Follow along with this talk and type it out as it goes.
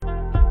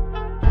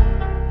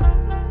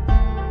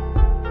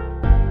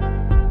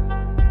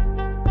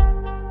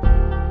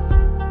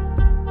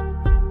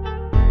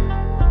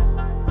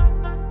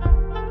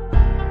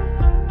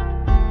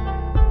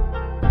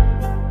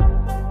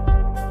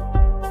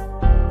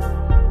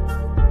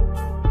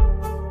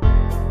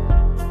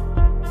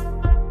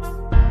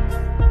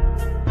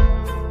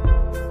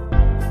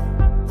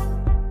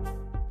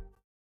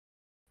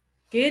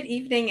Good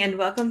evening and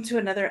welcome to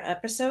another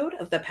episode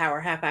of the Power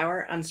Half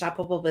Hour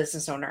Unstoppable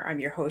Business Owner. I'm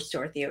your host,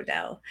 Dorothy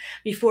Odell.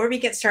 Before we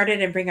get started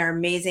and bring our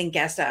amazing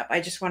guest up, I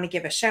just want to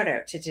give a shout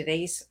out to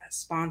today's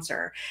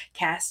sponsor,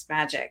 Cast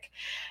Magic.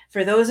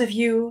 For those of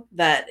you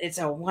that it's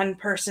a one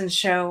person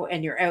show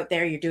and you're out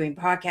there, you're doing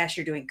podcasts,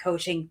 you're doing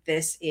coaching,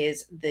 this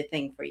is the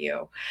thing for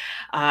you.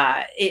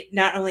 It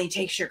not only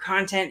takes your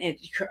content, it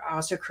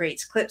also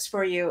creates clips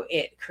for you,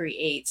 it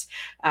creates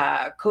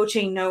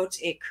coaching notes,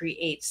 it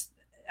creates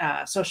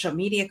social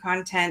media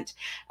content.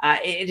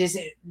 It is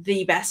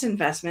the best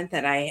investment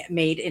that I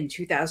made in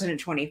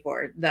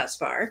 2024 thus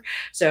far.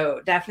 So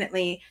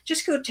definitely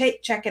just go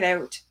check it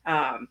out.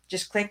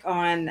 Just click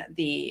on what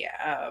do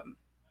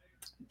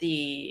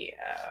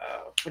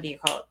you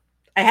call it?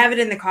 I have it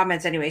in the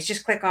comments anyways.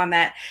 Just click on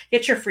that.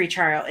 Get your free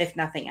trial if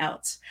nothing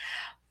else.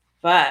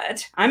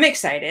 But I'm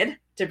excited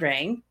to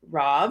bring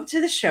Rob to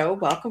the show.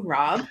 Welcome,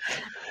 Rob.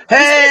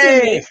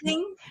 Hey!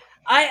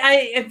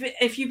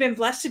 If you've been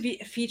blessed to be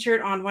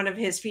featured on one of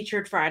his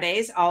featured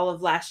Fridays all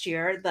of last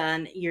year,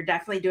 then you're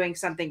definitely doing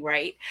something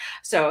right.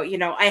 So,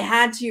 I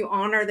had to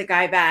honor the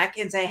guy back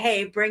and say,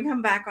 hey, bring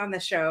him back on the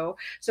show.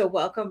 So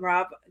welcome,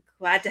 Rob.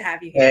 Glad to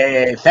have you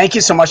here. Hey, thank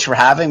you so much for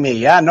having me.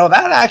 Yeah, no,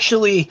 that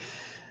actually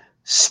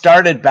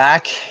started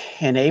back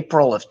in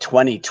April of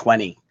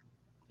 2020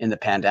 in the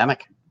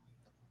pandemic.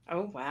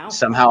 Oh, wow.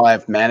 Somehow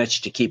I've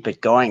managed to keep it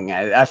going.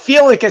 I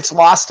feel like it's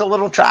lost a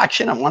little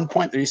traction. At one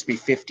point, there used to be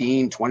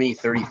 15, 20,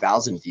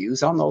 30,000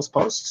 views on those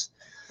posts.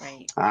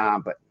 Right.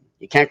 But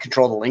you can't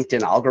control the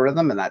LinkedIn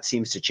algorithm, and that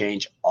seems to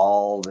change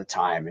all the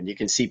time. And you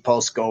can see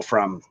posts go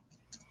from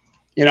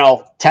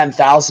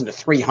 10,000 to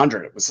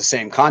 300. It was the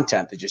same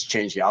content. They just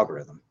changed the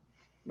algorithm.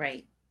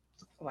 Right.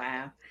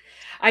 Wow.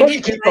 I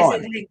didn't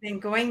realize it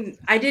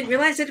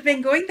had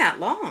been going that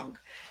long.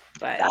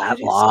 But that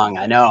long.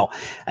 I know.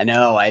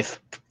 I've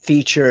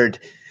featured,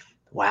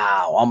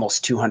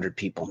 almost 200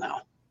 people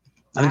now.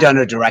 I haven't done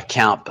a direct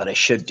count, but I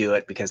should do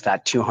it because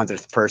that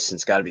 200th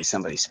person's got to be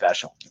somebody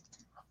special.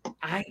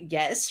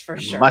 Yes, for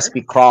sure. Must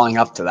be crawling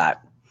up to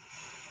that.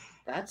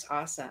 That's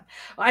awesome.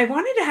 Well, I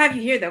wanted to have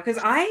you here though, because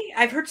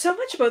I've heard so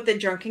much about the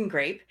drunken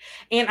grape,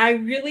 and I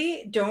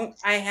really don't.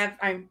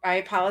 I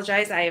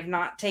apologize. I have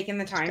not taken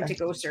the time to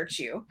go search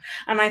you,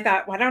 and I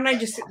thought, why don't I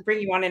just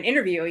bring you on and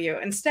interview you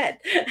instead,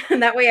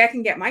 and that way I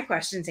can get my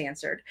questions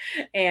answered,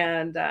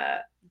 and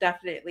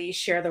definitely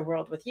share the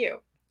world with you.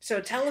 So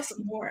tell us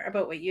more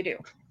about what you do.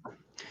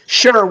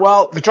 Sure.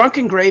 Well, the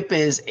Drunken Grape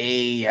is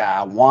a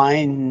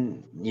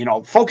wine,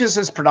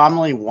 focuses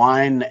predominantly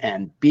wine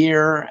and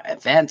beer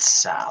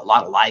events, a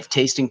lot of live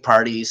tasting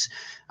parties.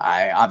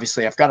 I've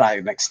got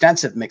an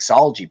extensive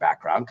mixology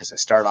background because I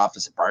started off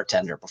as a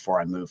bartender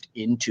before I moved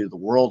into the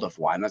world of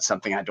wine. That's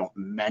something I don't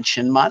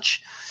mention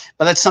much,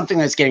 but that's something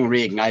that's getting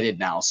reignited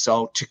now.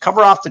 So to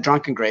cover off the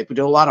Drunken Grape, we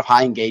do a lot of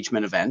high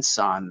engagement events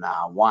on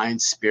wine,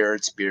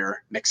 spirits,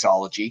 beer,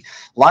 mixology,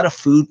 a lot of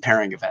food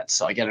pairing events.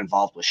 So I get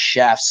involved with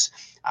chefs.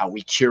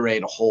 We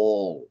curate a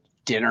whole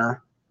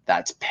dinner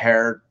that's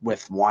paired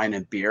with wine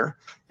and beer,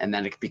 and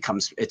then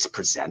it's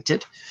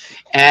presented.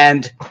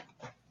 And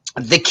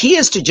the key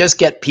is to just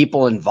get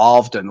people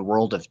involved in the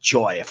world of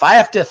joy. If I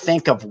have to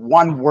think of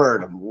one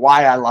word of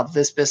why I love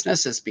this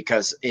business, it's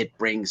because it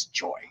brings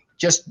joy.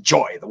 Just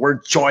joy. The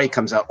word joy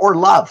comes out, or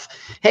love.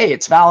 Hey,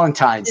 it's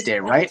Valentine's Day,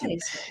 right?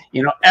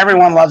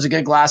 Everyone loves a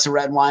good glass of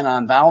red wine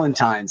on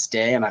Valentine's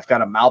Day, and I've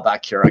got a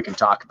Malbec here I can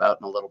talk about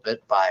in a little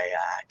bit by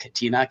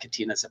Catina.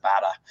 Catina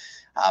Zapata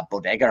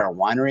Bodega or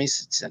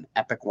wineries. It's an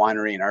epic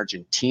winery in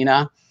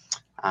Argentina.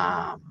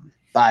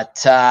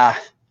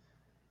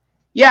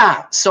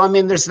 Yeah, so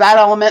there's that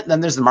element, and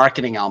then there's the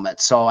marketing element.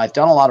 So I've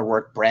done a lot of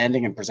work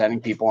branding and presenting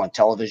people on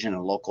television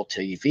and local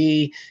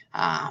TV.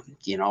 I've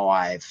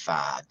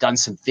done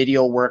some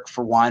video work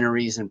for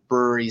wineries and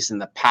breweries in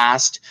the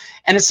past,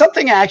 and it's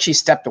something I actually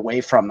stepped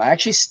away from. I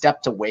actually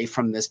stepped away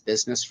from this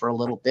business for a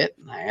little bit.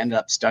 I ended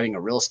up studying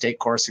a real estate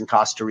course in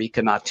Costa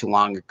Rica not too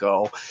long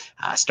ago.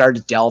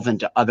 Started to delve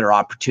into other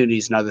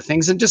opportunities and other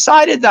things, and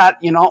decided that,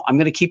 I'm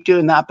going to keep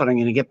doing that, but I'm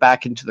going to get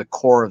back into the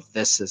core of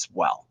this as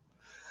well.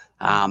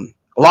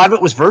 A lot of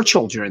it was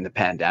virtual during the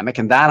pandemic,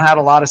 and that had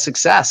a lot of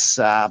success.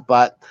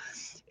 But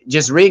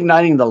just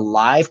reigniting the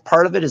live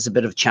part of it is a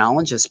bit of a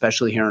challenge,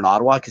 especially here in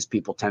Ottawa, because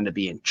people tend to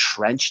be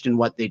entrenched in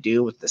what they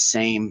do with the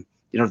same,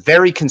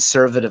 very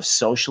conservative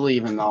socially,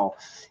 even though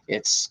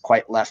it's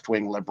quite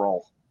left-wing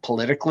liberal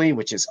politically,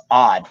 which is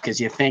odd because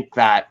you think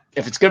that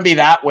if it's going to be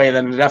that way,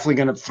 then they're definitely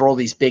going to throw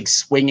these big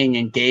swinging,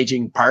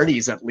 engaging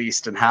parties at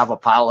least and have a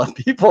pile of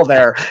people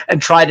there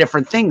and try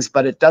different things.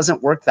 But it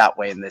doesn't work that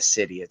way in this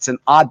city. It's an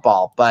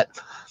oddball, but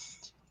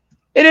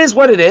it is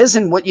what it is.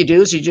 And what you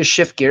do is you just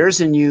shift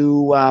gears and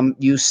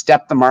you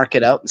step the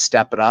market out and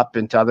step it up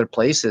into other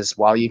places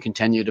while you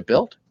continue to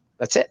build.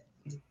 That's it.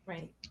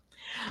 Right.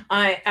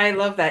 I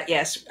love that.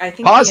 Yes. I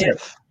think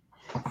positive.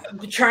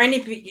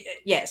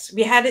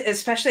 We had,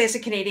 especially as a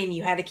Canadian,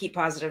 you had to keep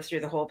positive through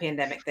the whole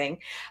pandemic thing.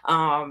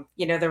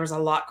 There was a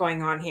lot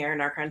going on here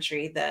in our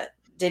country that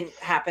didn't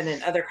happen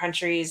in other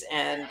countries,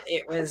 and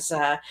it was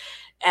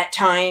at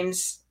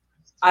times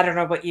I don't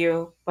know about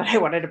you, but I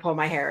wanted to pull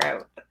my hair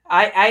out.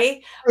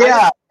 I was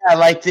Yeah, yeah,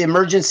 like the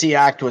Emergency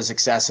Act was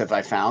excessive,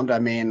 I found. I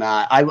mean,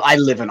 I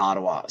live in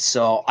Ottawa,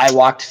 so I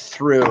walked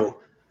through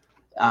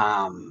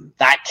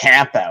that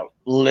camp out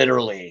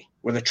literally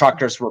where the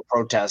truckers were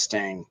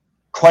protesting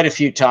quite a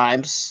few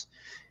times.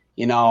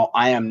 You know,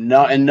 I am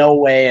in no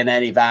way an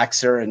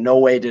anti-vaxxer. In no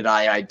way did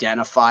I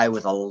identify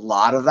with a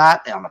lot of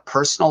that on a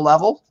personal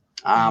level.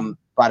 Mhm.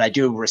 But I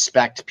do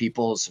respect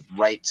people's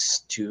rights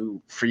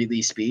to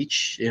freely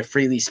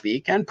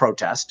speak and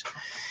protest.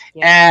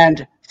 Yeah.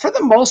 And for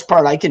the most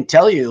part, I can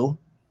tell you,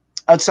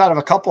 outside of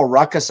a couple of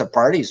ruckus of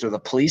parties where the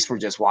police were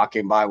just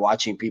walking by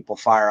watching people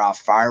fire off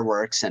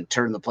fireworks and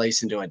turn the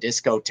place into a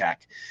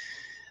discotheque,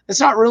 it's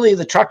not really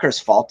the truckers'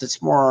 fault.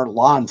 It's more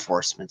law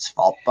enforcement's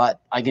fault. But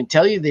I can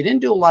tell you they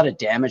didn't do a lot of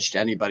damage to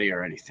anybody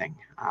or anything.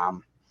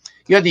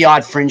 You had the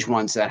odd fringe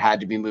ones that had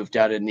to be moved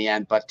out in the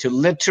end, but to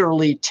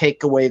literally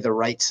take away the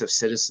rights of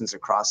citizens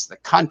across the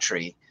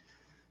country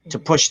to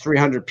Mhm. push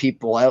 300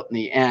 people out in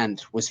the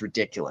end was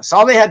ridiculous.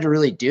 All they had to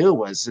really do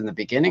was in the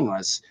beginning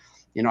was,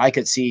 you know, I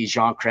could see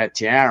Jean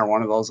Chrétien or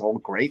one of those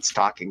old greats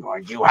talking,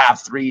 going, "You have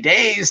 3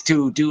 days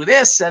to do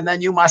this, and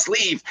then you must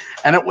leave."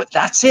 And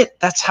that's it.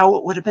 That's how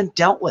it would have been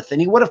dealt with.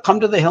 And he would have come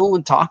to the Hill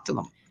and talked to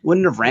them.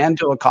 Wouldn't have Yeah. ran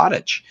to a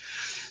cottage.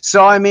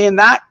 So I mean,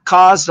 that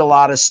caused a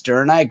lot of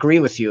stir. And I agree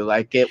with you.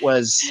 Like it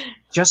was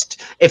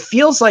just, it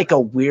feels like a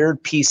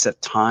weird piece of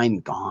time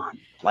gone.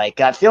 Like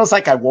it feels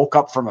like I woke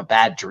up from a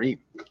bad dream.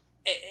 And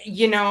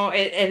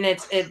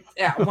it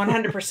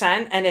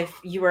 100%. And if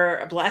you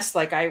were blessed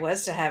like I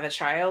was to have a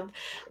child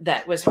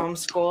that was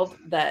homeschooled,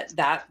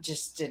 that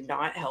just did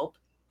not help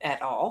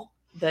at all.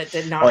 That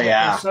did Oh not help his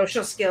yeah,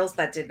 social skills.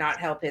 That did not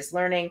help his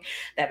learning.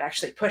 That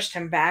actually pushed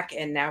him back.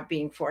 And now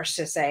being forced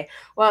to say,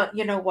 well,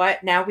 you know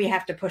what? Now we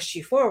have to push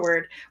you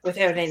forward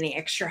without any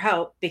extra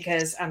help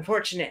because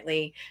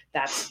unfortunately,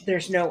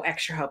 there's no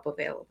extra help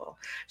available.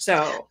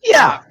 So,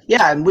 yeah,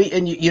 and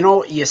you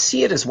know you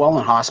see it as well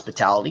in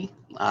hospitality.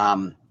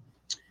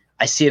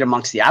 I see it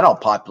amongst the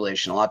adult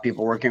population. A lot of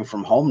people working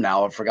from home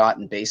now have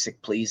forgotten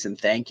basic please and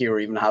thank you, or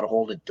even how to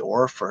hold a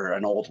door for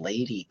an old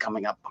lady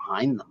coming up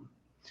behind them.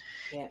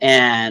 yes.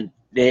 And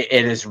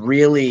it is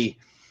really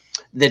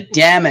the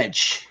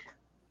damage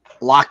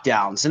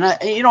lockdowns. And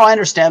I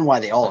understand why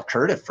they all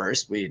occurred at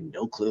first. We had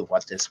no clue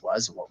what this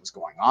was and what was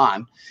going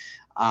on,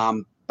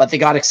 but they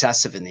got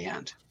excessive in the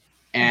end.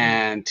 Mhm.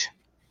 And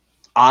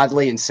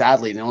oddly and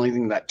sadly, the only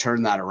thing that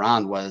turned that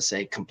around was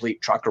a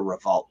complete trucker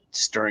revolt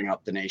stirring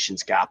up the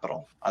nation's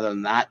capital. Other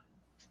than that,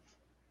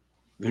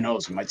 who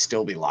knows? We might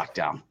still be locked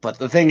down. But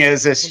the thing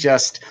is, it's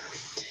just,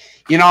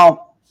 you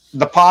know,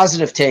 the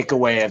positive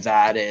takeaway of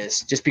that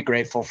is just be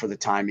grateful for the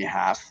time you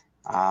have.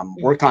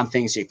 Work Mhm. on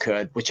things you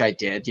could, which I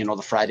did. You know,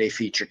 the Friday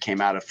feature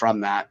came out from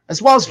that,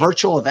 as well as Yeah.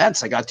 virtual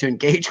events. I got to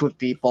engage with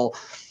people,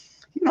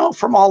 you know,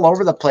 from all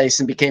over the place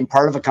and became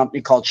part of a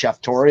company called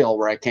Cheftorial,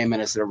 where I came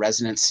in as their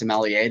resident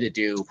sommelier to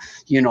do,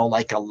 you know,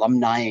 like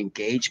alumni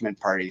engagement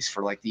parties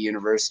for like the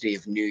University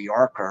of New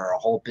York or a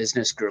whole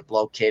business group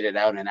located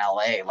out in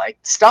LA. Like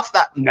stuff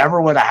that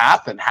never would have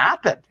happened.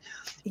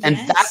 And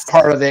that Yes.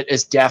 part of it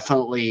is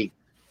definitely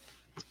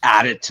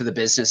added to the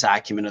business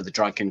acumen of the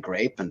Drunken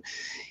Grape. And,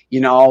 you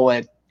know,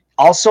 it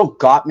also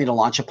got me to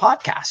launch a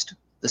podcast,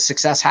 the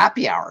Success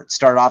Happy Hour. It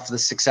started off the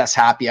Success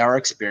Happy Hour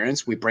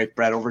experience. We break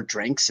bread over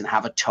drinks and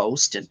have a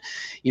toast. And,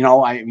 you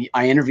know,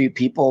 I interview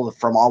people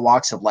from all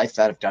walks of life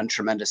that have done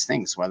tremendous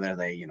things, whether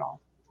they, you know,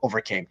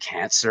 overcame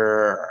cancer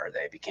or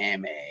they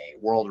became a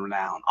world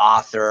renowned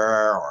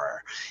author,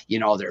 or, you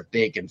know, they're a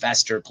big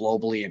investor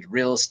globally in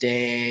real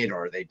estate,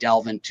 or they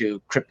delve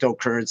into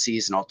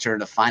cryptocurrencies and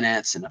alternative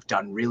finance and have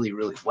done really,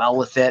 really well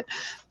with it.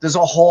 There's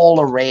a whole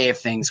array of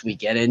things we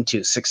get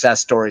into, success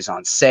stories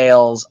on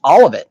sales,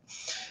 all of it.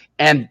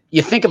 And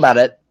you think about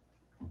it,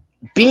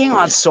 being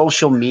on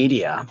social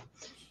media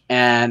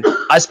and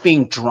us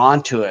being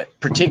drawn to it,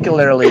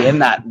 particularly in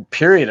that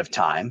period of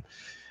time,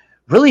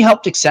 really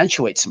helped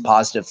accentuate some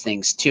positive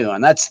things too.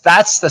 And that's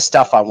the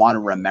stuff I want to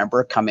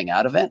remember coming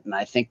out of it. And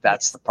I think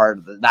that's Yes. the part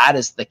of that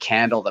is the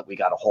candle that we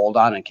got to hold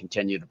on and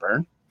continue to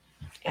burn.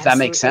 If that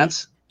makes Absolutely.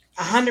 sense.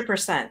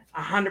 100%.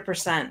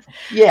 100%.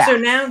 Yeah. So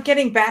now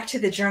getting back to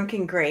the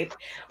drunken grape,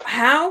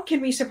 how can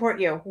we support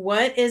you?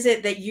 What is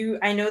it that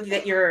I know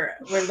that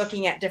we're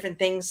looking at different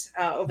things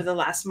over the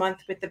last month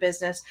with the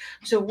business.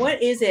 So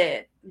what is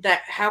it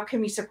how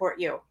can we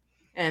support you?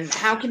 And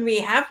how can we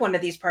have one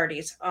of these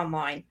parties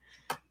online?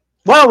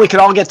 Well, we could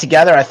all get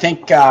together. I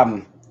think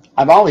I'm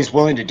always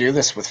willing to do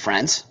this with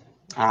friends.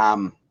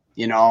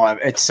 You know,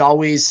 it's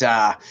always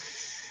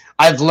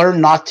I've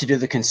learned not to do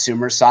the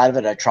consumer side of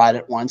it. I tried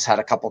it once, had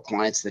a couple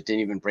clients that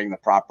didn't even bring the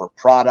proper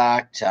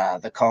product.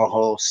 The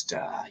co-host,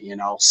 you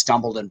know,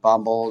 stumbled and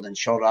bumbled and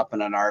showed up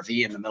in an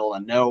RV in the middle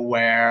of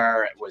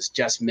nowhere. It was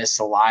just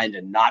misaligned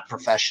and not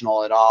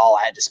professional at all.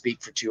 I had to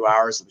speak for 2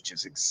 hours, which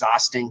is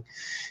exhausting.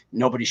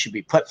 Nobody should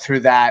be put through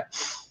that.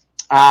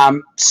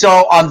 So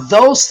on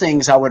those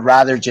things, I would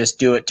rather just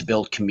do it to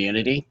build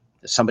community.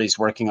 If somebody's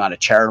working on a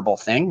charitable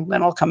thing,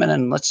 then I'll come in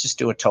and let's just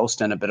do a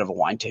toast and a bit of a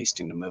wine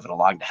tasting to move it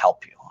along to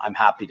help you. I'm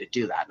happy to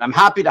do that. And I'm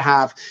happy to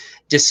have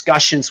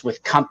discussions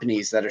with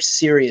companies that are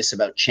serious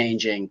about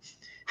changing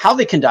how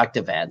they conduct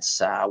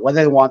events,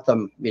 whether they want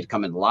me to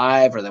come in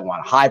live or they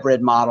want a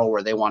hybrid model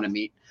where they want to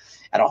meet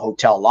at a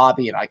hotel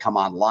lobby and I come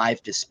on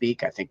live to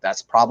speak. I think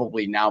that's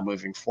probably now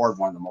moving forward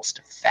one of the most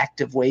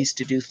effective ways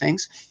to do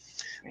things.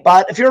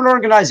 But if you're an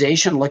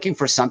organization looking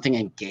for something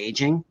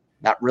engaging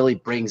that really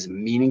brings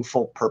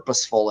meaningful,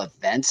 purposeful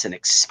events and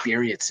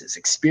experiences,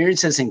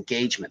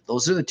 engagement,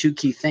 those are the two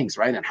key things,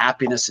 right? And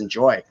happiness and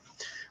joy.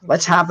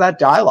 Let's have that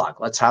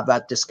dialogue. Let's have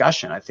that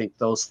discussion. I think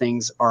those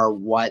things are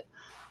what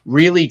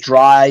really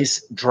drives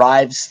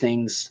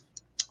things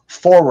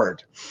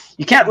forward.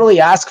 You can't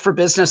really ask for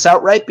business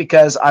outright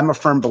because I'm a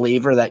firm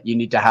believer that you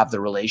need to have the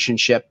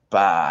relationship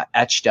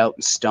etched out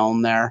in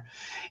stone there.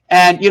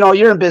 And,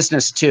 you're in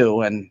business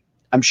too. And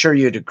I'm sure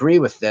you'd agree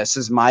with this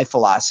is my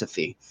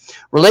philosophy.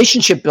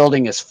 Relationship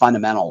building is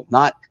fundamental,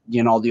 not,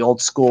 the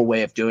old school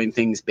way of doing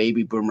things.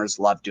 Baby boomers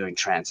love doing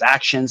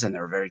transactions and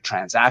they're very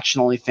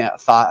transactionally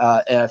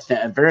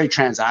very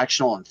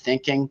transactional in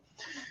thinking.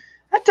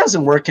 That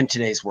doesn't work in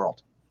today's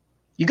world.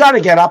 You got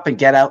to get up and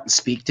get out and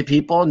speak to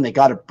people, and they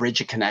got to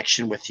bridge a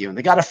connection with you, and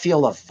they got to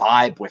feel a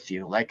vibe with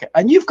you.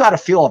 And you've got to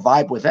feel a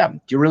vibe with them.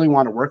 Do you really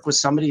want to work with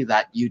somebody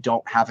that you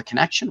don't have a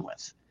connection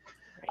with?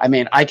 I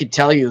mean, I could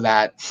tell you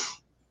that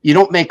you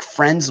don't make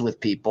friends with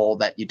people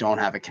that you don't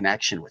have a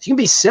connection with. You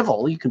can be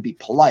civil, you can be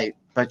polite,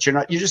 but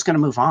you're just going to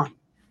move on.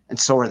 And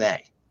so are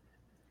they.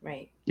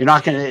 Right. You're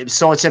not going to.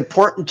 So it's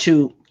important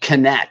to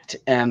connect.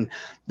 And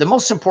the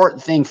most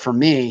important thing for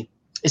me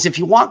is if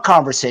you want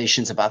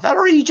conversations about that,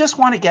 or you just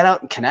want to get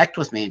out and connect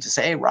with me and just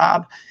say, hey,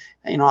 Rob,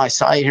 I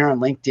saw you here on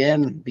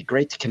LinkedIn. It'd be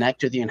great to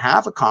connect with you and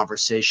have a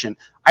conversation.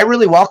 I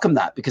really welcome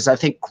that because I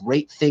think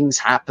great things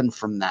happen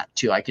from that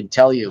too. I can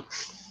tell you,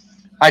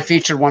 I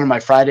featured one of my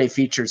Friday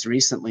features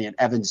recently in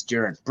Evans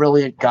Duran.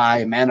 Brilliant guy,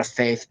 a man of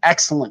faith,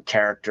 excellent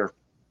character.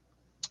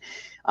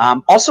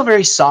 Also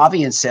very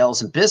savvy in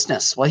sales and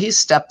business. Well, he's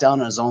stepped down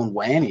in his own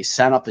way and he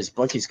sent up his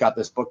book. He's got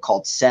this book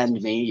called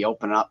Send Me. You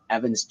open up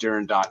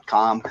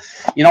evansduran.com.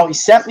 He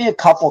sent me a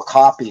couple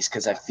copies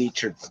because I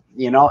featured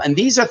them, and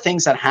these are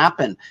things that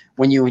happen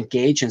when you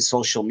engage in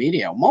social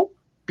media. It won't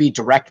be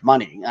direct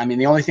money. I mean,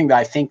 the only thing that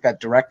I think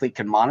that directly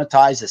can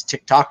monetize is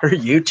TikTok or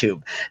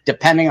YouTube,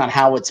 depending on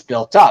how it's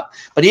built up.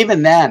 But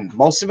even then,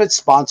 most of it's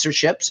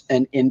sponsorships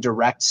and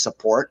indirect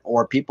support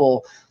or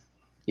people.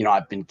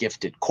 I've been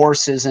gifted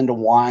courses into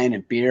wine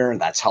and beer,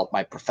 and that's helped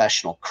my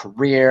professional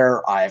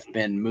career. I've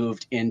been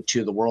moved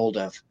into the world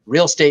of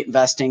real estate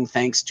investing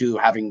thanks to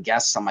having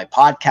guests on my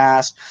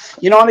podcast.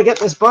 And I get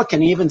this book,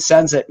 and he even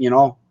sends it,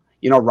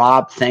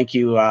 Rob, thank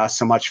you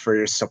so much for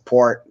your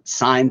support,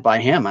 signed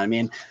by him. I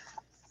mean,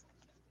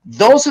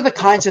 those are the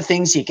kinds of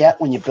things you get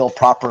when you build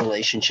proper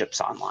relationships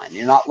online.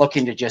 You're not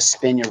looking to just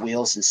spin your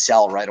wheels and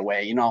sell right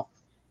away.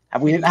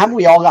 Haven't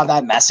we all got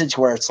that message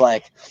where it's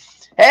like,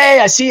 hey,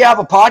 I see you have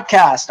a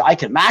podcast. I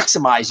can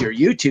maximize your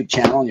YouTube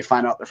channel. And you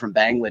find out they're from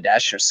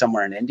Bangladesh or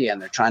somewhere in India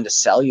and they're trying to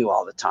sell you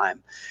all the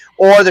time.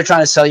 Or they're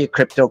trying to sell you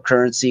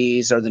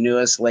cryptocurrencies or the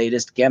newest,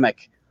 latest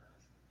gimmick.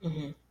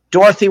 Mm-hmm.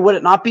 Dorothy, would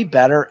it not be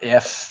better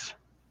if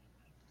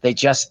they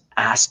just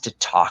asked to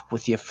talk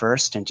with you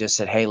first and just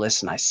said, hey,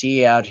 listen, I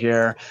see you out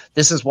here.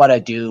 This is what I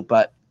do,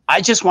 but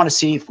I just want to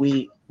see if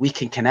we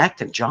can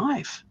connect and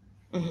jive.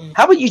 Mm-hmm.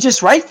 How about you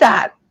just write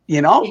that?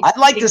 I'd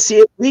like to see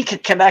if we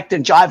could connect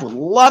and jive. Would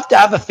love to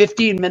have a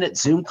 15-minute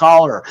Zoom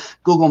call or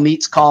Google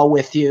Meets call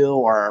with you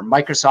or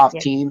Microsoft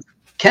Teams.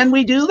 Can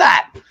we do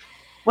that?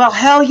 Well,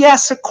 hell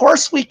yes, of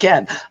course we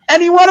can.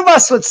 Any one of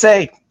us would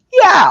say,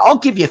 yeah, I'll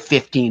give you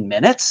 15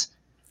 minutes.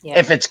 Yeah.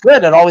 If it's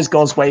good, it always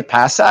goes way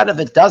past that. If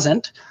it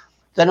doesn't,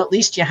 then at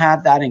least you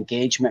had that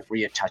engagement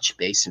where you touch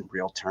base in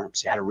real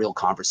terms. You had a real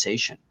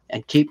conversation.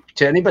 And to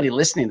anybody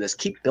listening to this,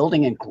 keep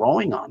building and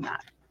growing on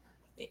that.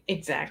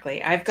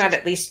 Exactly. I've got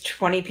at least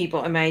 20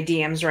 people in my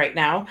DMs right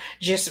now.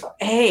 Just,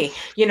 hey,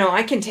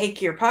 I can take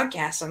your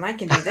podcast and I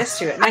can do this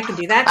to it and I can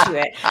do that to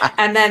it.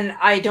 And then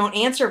I don't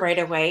answer right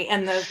away.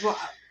 And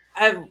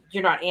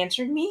you're not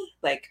answering me?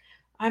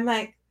 I'm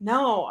like,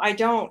 no, I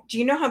don't. Do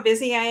you know how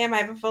busy I am? I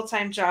have a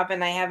full-time job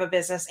and I have a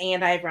business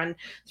and I run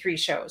 3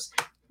 shows.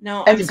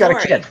 No, and you've got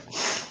a kid.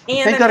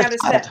 And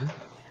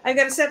I've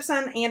got a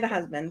stepson and a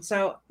husband.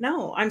 So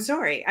no, I'm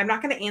sorry. I'm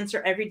not going to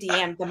answer every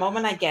DM the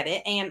moment I get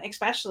it. And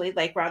especially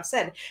like Rob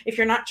said, if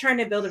you're not trying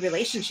to build a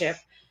relationship,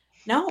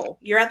 no,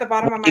 you're at the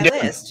bottom of my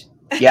list.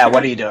 Yeah.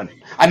 What are you doing?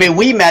 I mean,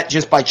 we met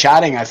just by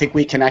chatting. I think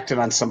we connected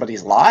on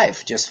somebody's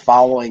live, just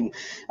following,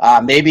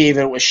 maybe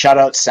even it was Shut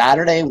Out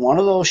Saturday, one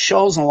of those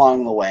shows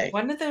along the way.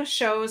 One of those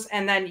shows.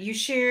 And then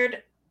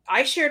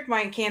I shared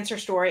my cancer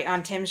story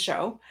on Tim's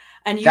show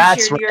and you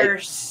shared your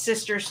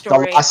sister's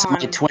story. The loss of my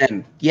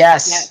twin.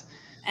 Yes.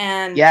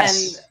 And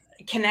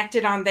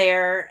connected on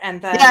there. And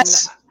then,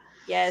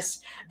 Yes.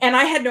 And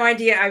I had no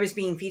idea I was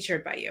being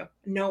featured by you.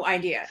 No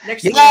idea.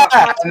 Next thing you know, Yeah, it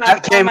pops and up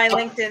that on came my up.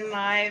 LinkedIn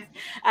Live,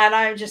 and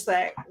I'm just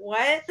like,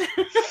 what?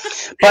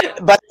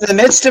 But in the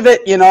midst of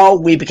it,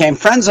 we became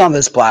friends on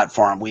this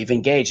platform. We've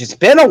engaged. It's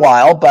been a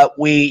while, but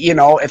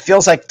it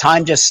feels like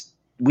time just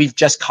we've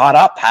just caught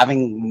up,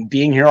 having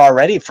being here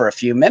already for a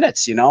few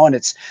minutes, and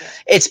it's Yeah.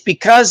 it's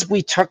because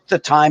we took the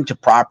time to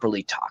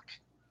properly talk.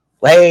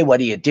 Hey, what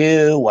do you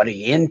do? What are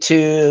you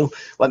into?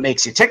 What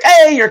makes you tick?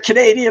 Hey, you're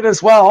Canadian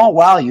as well. Oh,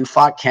 wow, you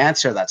fought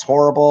cancer. That's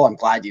horrible. I'm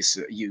glad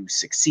you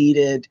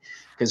succeeded,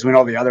 because we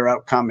know the other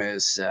outcome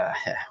is,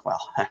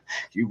 well,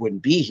 you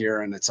wouldn't be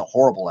here, and it's a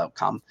horrible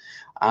outcome.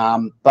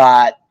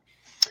 But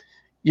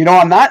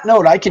on that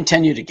note, I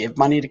continue to give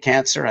money to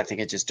cancer. I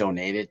think I just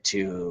donated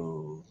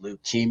to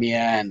leukemia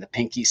and the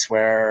Pinky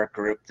Swear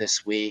group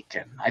this week.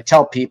 And I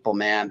tell people,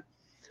 man,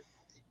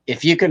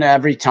 if you can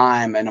every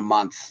time in a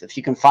month, if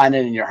you can find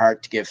it in your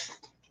heart to give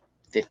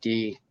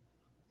 50,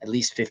 at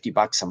least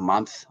 $50 a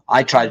month.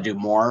 I try to do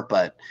more,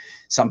 but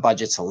some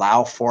budgets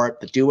allow for it,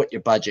 but do what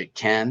your budget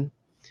can.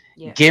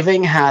 Yeah.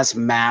 Giving has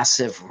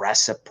massive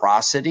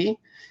reciprocity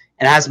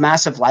and has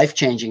massive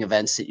life-changing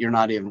events that you're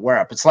not even aware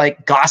of. It's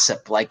like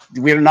gossip. Like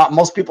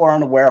most people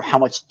aren't aware of how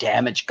much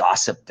damage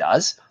gossip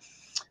does.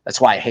 That's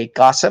why I hate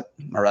gossip.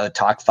 I rather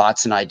talk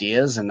thoughts and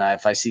ideas. And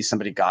if I see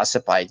somebody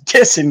gossip, I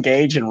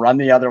disengage and run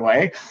the other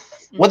way.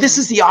 Well, this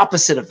is the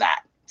opposite of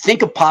that.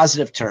 Think of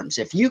positive terms.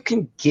 If you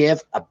can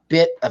give a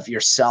bit of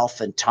yourself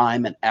and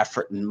time and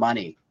effort and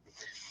money,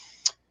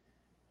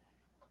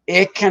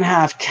 it can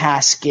have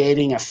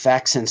cascading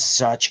effects in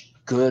such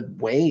good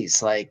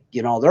ways. Like,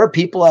 there are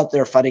people out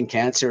there fighting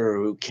cancer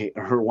who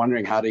are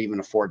wondering how to even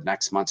afford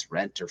next month's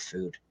rent or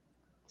food,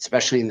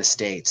 especially in the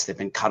States. They've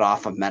been cut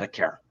off of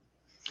Medicare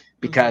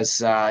because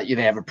they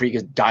have a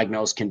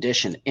pre-diagnosed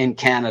condition. In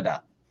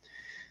Canada,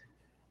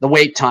 the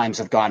wait times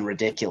have gone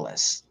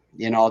ridiculous.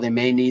 They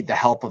may need the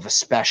help of a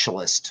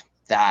specialist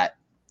that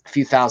a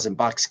few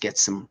 $1,000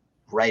 gets them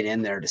right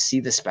in there to see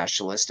the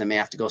specialist, and may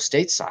have to go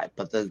stateside.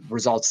 But the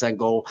results then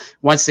go,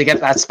 once they get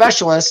that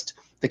specialist,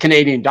 the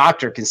Canadian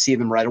doctor can see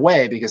them right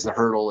away because the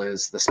hurdle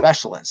is the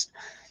specialist.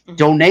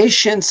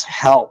 Donations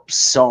help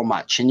so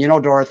much. And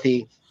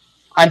Dorothy,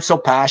 I'm so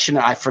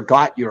passionate. I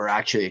forgot you were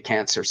actually a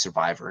cancer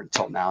survivor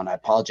until now, and I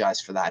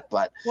apologize for that.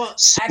 But Well,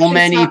 so actually, it's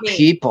many not me.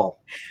 people.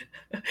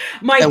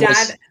 My It dad,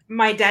 was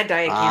my dad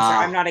died of cancer.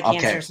 I'm not a okay.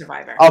 cancer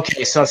survivor.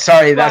 Okay, so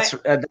sorry. But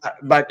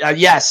But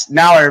yes.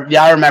 Now,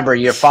 I remember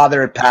your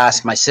father had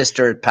passed, my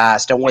sister had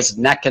passed. It was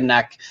neck and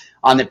neck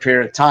on the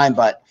period of time.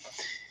 But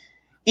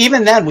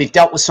even then, we've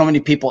dealt with so many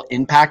people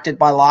impacted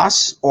by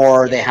loss,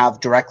 or they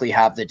directly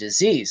have the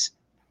disease.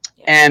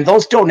 And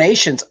those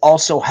donations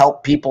also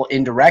help people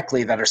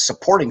indirectly that are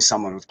supporting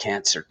someone with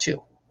cancer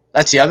too.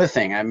 That's the other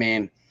thing. I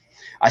mean,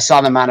 I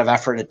saw the amount of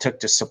effort it took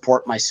to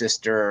support my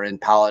sister in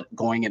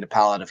going into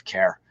palliative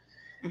care.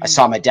 I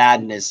saw my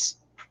dad in his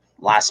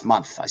last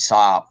month. I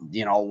saw,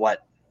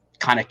 what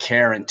kind of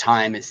care and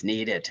time is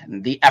needed,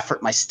 and the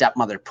effort my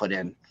stepmother put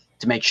in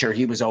to make sure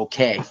he was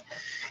okay.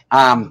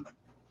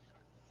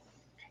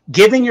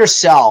 Giving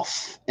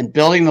yourself and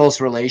building those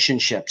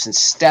relationships and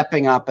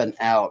stepping up and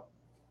out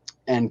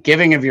and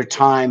giving of your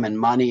time and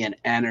money and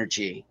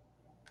energy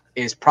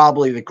is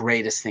probably the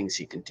greatest things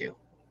you can do.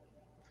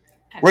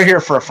 We're here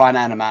for a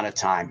finite amount of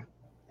time,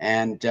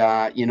 and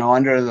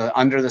under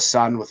the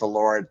sun with the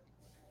Lord,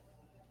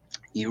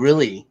 you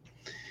really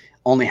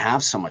only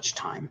have so much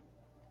time.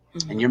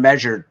 And you're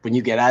measured when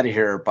you get out of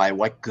here by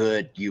what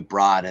good you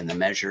brought and the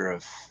measure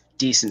of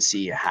decency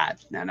you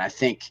had. And I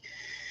think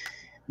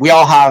we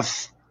all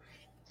have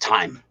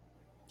time.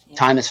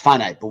 Time is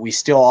finite, but we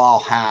still all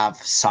have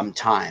some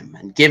time.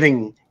 And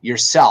giving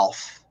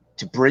yourself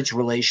to bridge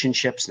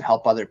relationships and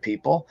help other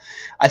people,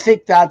 I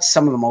think that's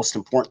some of the most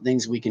important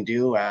things we can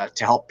do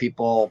to help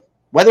people,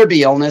 whether it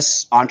be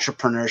illness,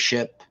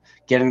 entrepreneurship,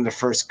 getting their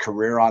first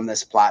career on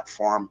this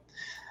platform,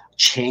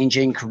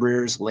 changing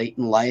careers late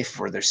in life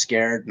where they're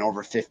scared and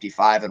over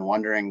 55 and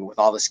wondering, with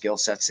all the skill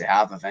sets they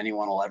have, if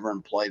anyone will ever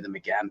employ them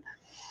again.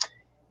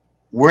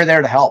 We're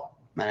there to help.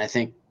 And I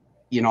think,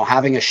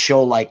 having a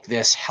show like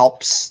this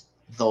helps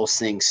those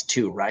things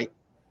too, right?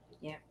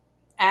 yeah,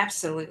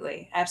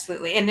 absolutely.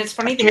 Absolutely. And it's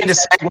funny I that didn't you mean to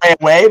said,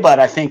 segue away, but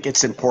I think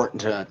it's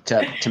important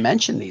to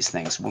mention these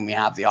things when we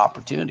have the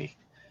opportunity.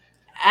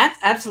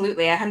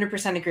 absolutely. I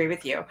 100% agree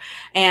with you.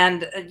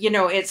 And,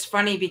 it's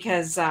funny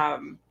because,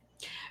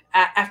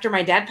 after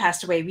my dad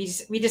passed away,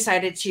 we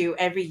decided to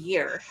every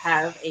year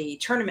have a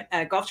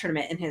golf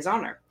tournament in his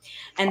honor,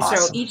 and so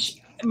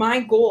Awesome. my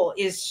goal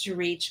is to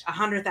reach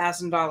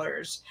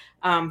 $100,000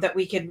 that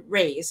we could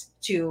raise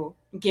to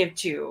give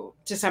to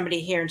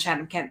somebody here in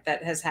Chatham, Kent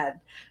that has had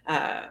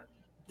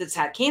that's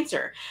had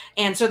cancer.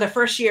 And so the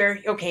first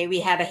year, okay,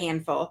 we had a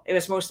handful. It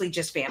was mostly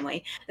just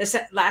family. This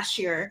last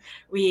year,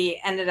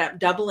 we ended up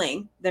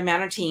doubling the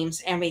amount of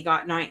teams, and we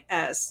got nine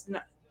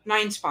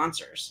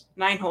sponsors,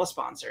 nine whole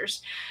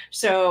sponsors.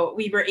 So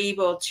we were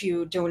able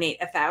to donate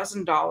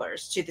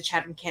 $1,000 to the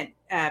Chatham Kent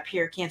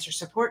Peer Cancer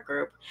Support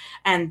Group,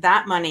 and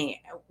that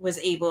money was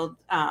able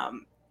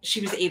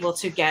she was able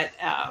to get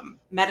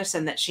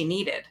medicine that she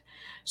needed.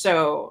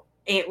 So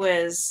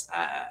it's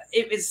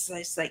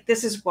like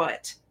this is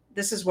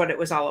what it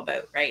was all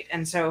about, right?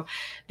 And so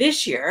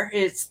this year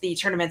it's the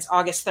tournament's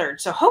August 3rd.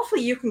 So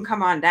hopefully you can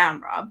come on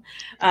down, Rob.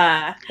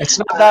 Uh, It's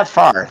not that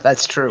far.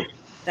 That's true.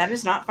 that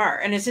is not far,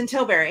 and it's in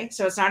Tilbury,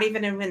 so it's not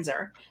even in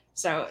Windsor.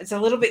 So it's a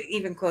little bit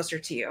even closer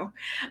to you.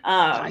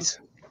 Um, Nice.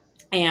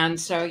 and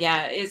so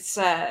yeah, it's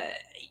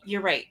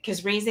you're right,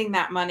 because raising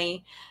that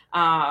money,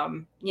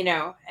 and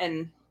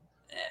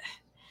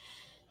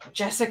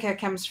Jessica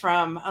comes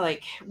from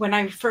like when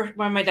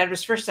my dad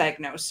was first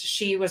diagnosed,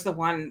 she was the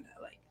one,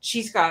 like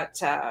she's got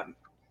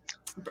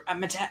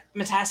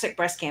metastatic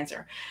breast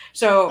cancer.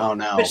 So, Oh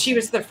but no. she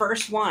was the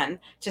first one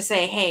to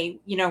say, "Hey,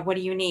 what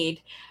do you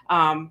need?"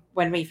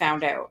 When we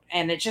found out,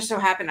 and it just so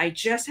happened I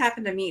just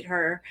happened to meet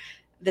her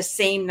the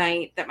same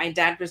night that my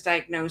dad was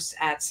diagnosed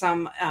at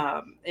some.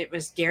 It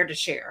was Dare to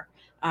Share.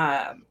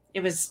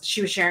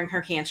 She was sharing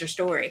her cancer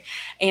story,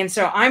 and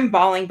so I'm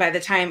bawling by the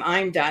time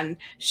I'm done.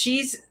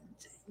 She's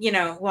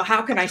well,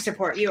 how can I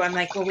support you? I'm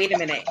like, well, wait a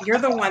minute. You're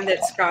the one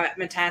that's got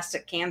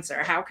metastatic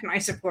cancer. How can I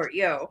support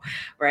you?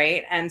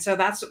 Right. And so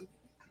that's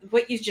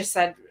what you just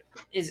said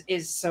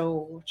is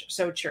so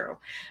true.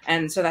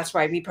 And so that's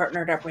why we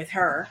partnered up with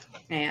her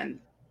and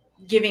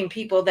giving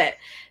people that,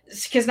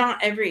 because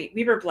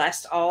we were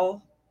blessed,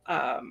 all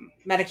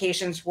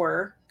medications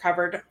were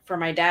covered for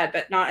my dad,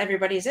 but not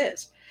everybody's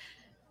is.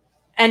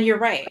 And you're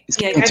right. It's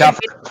Yeah, getting I've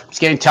been, tougher. It's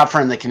getting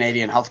tougher in the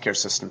Canadian healthcare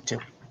system too.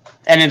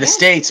 And in the yeah,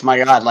 States, my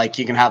God, like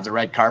you can have the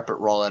red carpet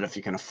roll out if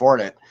you can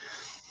afford it.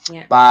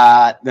 yeah,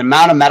 But the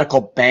amount of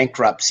medical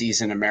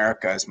bankruptcies in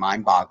America is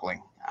mind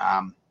boggling.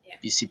 yeah,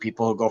 You see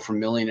people who go from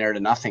millionaire to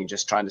nothing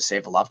just trying to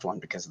save a loved one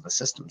because of the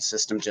system. The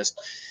system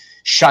just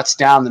shuts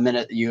down the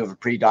minute that you have a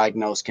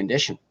pre-diagnosed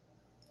condition.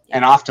 yeah.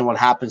 And often what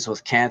happens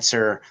with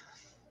cancer,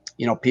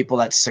 people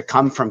that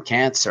succumb from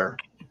cancer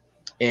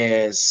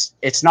is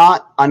it's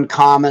not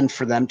uncommon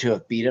for them to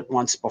have beat it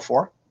once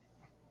before.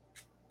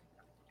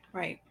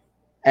 Right.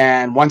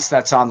 And once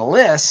that's on the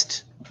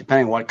list,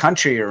 depending on what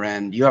country you're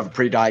in, you have a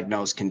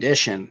pre-diagnosed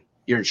condition,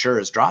 your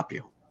insurers drop you.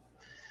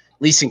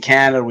 At least in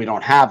Canada, we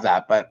don't have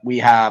that, but we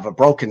have a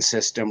broken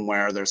system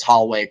where there's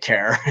hallway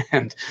care.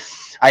 And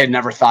I had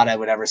never thought I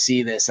would ever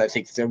see this. I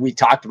think that we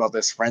talked about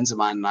this, friends of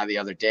mine and I, the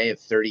other day,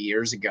 30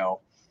 years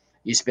ago.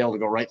 You used to be able to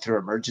go right through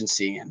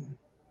emergency and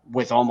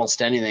with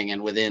almost anything.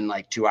 And within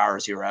like 2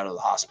 hours, you were out of the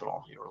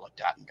hospital. You were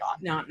looked at and gone.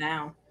 Not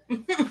now.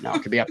 No,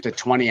 it could be up to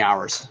 20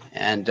 hours.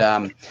 And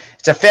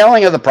it's a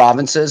failing of the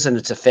provinces and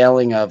it's a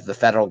failing of the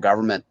federal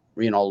government,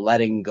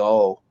 letting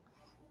go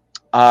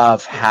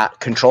of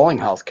controlling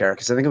healthcare.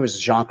 Because I think it was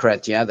Jean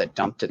Chrétien that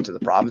dumped it to the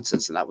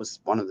provinces. And that was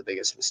one of the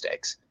biggest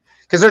mistakes.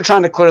 Because they're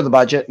trying to clear the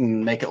budget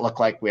and make it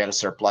look like we had a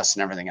surplus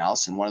and everything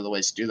else. And one of the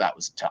ways to do that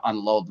was to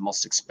unload the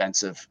most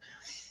expensive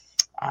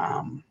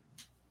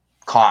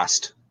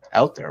cost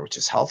out there, which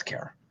is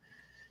healthcare.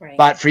 Right.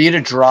 But for you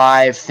to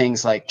drive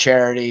things like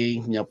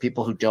charity,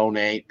 people who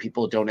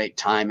donate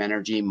time,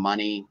 energy,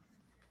 money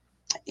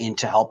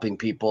into helping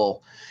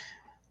people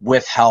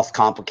with health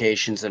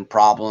complications and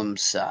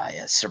problems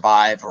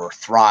survive or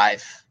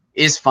thrive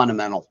is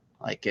fundamental.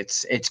 Like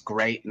it's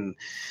great. And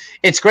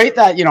it's great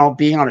that,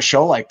 being on a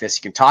show like this,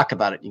 you can talk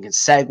about it. You can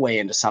segue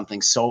into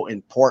something so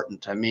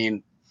important. I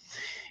mean,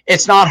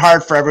 it's not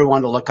hard for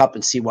everyone to look up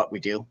and see what we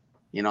do.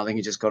 They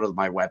can just go to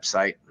my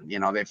website.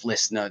 They've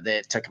listened.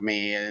 It took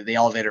me, the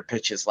elevator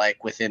pitch is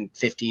like within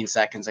 15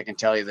 seconds, I can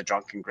tell you the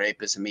Drunken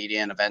Grape is a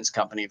media and events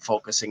company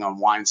focusing on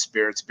wine,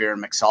 spirits, beer,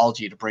 and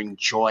mixology to bring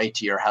joy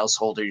to your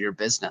household or your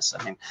business.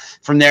 I mean,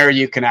 from there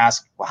you can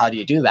ask, well, how do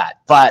you do that?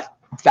 But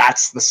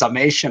that's the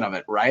summation of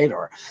it, right?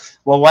 Or,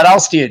 well, what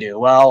else do you do?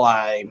 Well,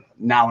 I'm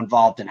now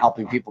involved in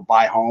helping people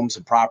buy homes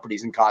and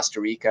properties in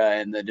Costa Rica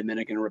and the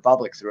Dominican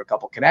Republic through a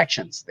couple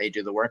connections. They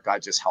do the work. I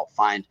just help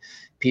find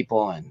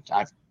people, and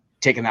I've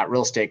taking that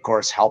real estate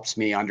course helps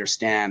me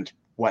understand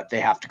what they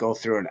have to go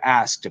through and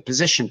ask to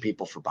position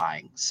people for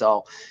buying.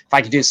 So if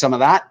I could do some of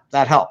that,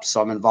 that helps.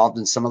 So I'm involved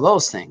in some of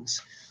those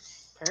things.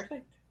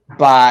 Perfect.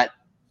 But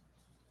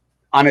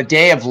on a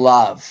day of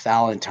love,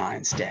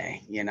 Valentine's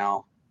Day, and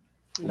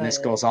this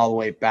goes all the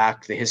way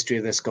back. The history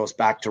of this goes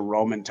back to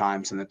Roman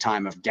times and the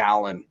time of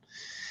Galen,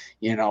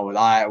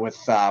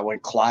 when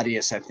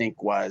Claudius, I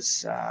think,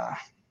 was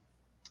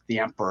the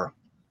emperor.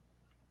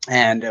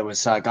 And it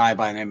was a guy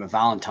by the name of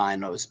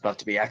Valentine that was about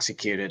to be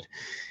executed,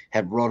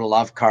 had wrote a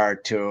love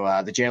card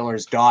to the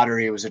jailer's daughter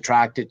he was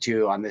attracted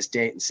to on this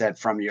date and said,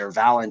 "From your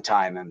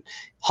Valentine." And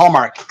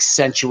Hallmark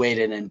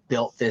accentuated and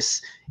built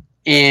this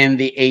in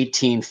the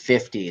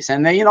 1850s.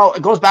 And then,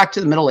 it goes back to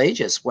the Middle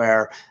Ages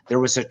where there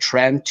was a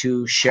trend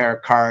to share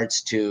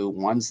cards to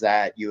ones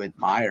that you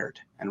admired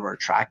and were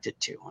attracted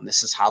to. And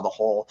this is how the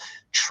whole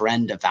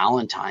trend of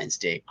Valentine's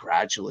Day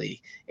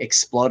gradually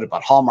exploded.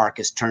 But Hallmark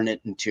has turned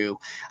it into,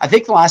 I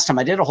think the last time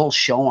I did a whole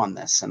show on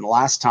this, and the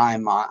last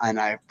time,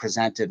 and I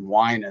presented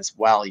wine as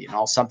well,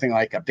 something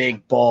like a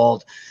big,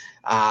 bold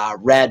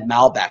red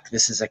Malbec.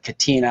 This is a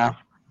Catina.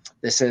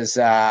 This is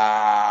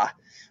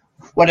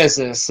what is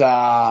this?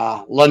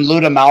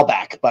 Lunluda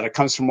Malbec, but it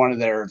comes from one of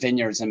their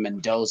vineyards in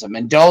Mendoza.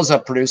 Mendoza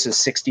produces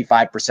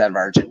 65% of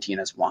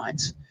Argentina's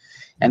wines.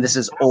 And this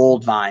is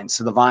old vines.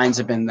 So the vines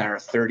have been there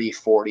 30,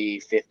 40,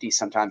 50,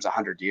 sometimes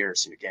 100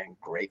 years. You're getting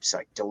grapes,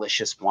 like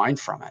delicious wine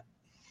from it.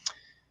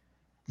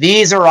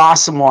 These are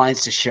awesome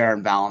wines to share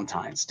on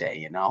Valentine's Day,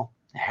 you know.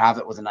 Have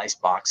it with a nice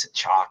box of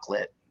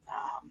chocolate.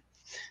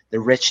 The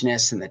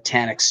richness and the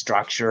tannic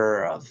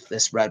structure of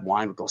this red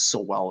wine would go so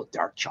well with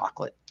dark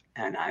chocolate.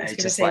 And I was I going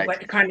to just say, like,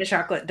 what kind of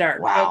chocolate?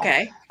 Dark. wow.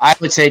 Okay. I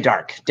would say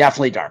dark,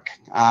 definitely dark,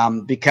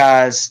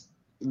 because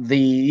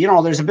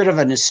there's a bit of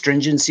an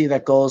astringency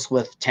that goes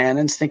with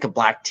tannins. Think of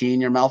black tea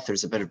in your mouth.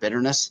 There's a bit of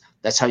bitterness.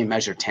 That's how you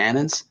measure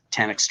tannins,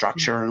 tannic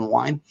structure in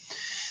wine.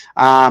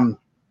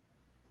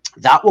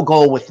 That will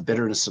go with the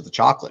bitterness of the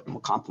chocolate and will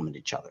complement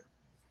each other.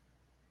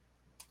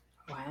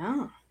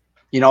 Wow.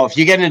 If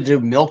you get into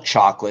milk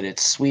chocolate,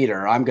 it's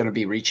sweeter. I'm going to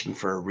be reaching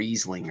for a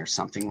Riesling or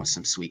something with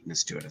some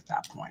sweetness to it at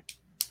that point.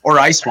 Or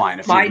ice wine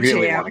if you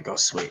really want to go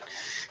sweet.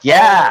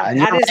 Yeah, and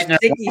you're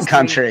right in wine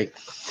country.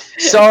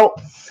 So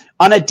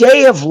on a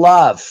day of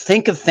love,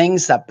 think of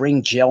things that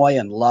bring joy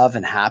and love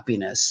and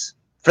happiness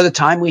for the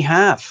time we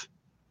have.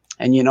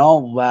 And,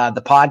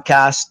 the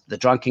podcast, the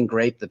Drunken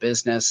Grape, the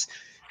business,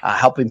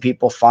 helping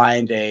people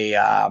find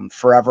a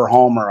forever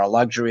home or a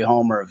luxury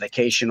home or a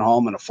vacation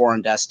home and a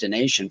foreign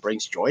destination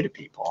brings joy to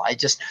people.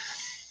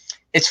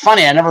 It's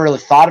funny. I never really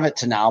thought of it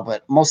to now,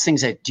 but most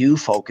things I do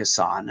focus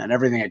on and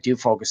everything I do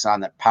focus on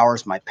that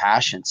powers my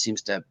passion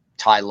seems to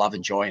tie love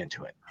and joy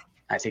into it.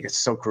 I think it's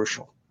so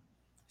crucial.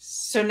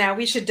 So now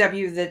we should dub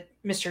the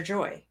Mr.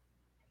 Joy.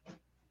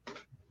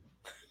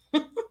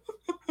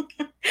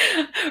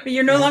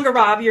 You're no longer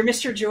Bob, you're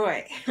Mr.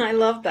 Joy. I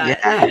love that.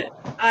 Yeah.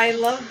 I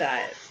love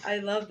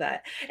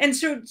that. And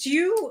so do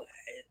you,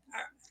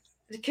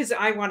 because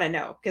I want to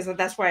know, because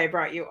that's why I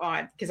brought you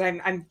on, because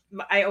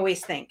I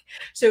always think,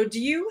 so do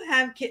you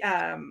have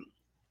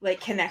like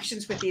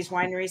connections with these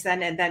wineries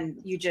then, and then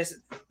you just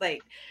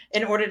like,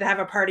 in order to have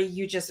a party,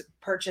 you just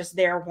purchase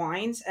their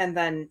wines and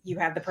then you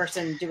have the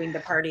person doing the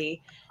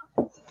party?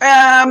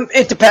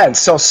 It depends.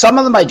 So some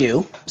of them I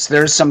do. So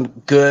there's some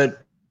good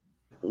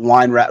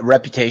wine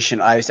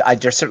reputation. I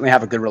just certainly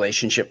have a good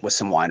relationship with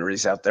some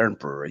wineries out there and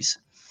breweries.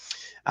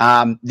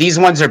 These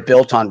ones are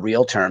built on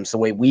real terms. The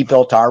way we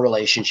built our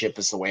relationship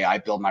is the way I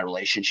build my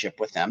relationship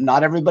with them.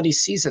 Not everybody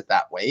sees it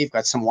that way. You've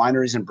got some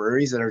wineries and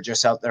breweries that are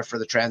just out there for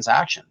the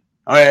transaction.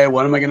 Okay,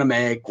 what am I going to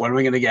make? What am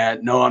I going to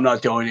get? No, I'm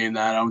not doing any of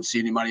that. I don't see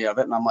any money of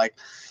it. And I'm like,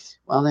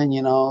 well, then,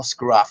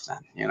 screw off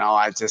then.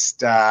 I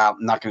just,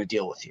 I'm not going to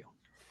deal with you.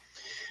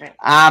 Right.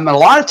 And a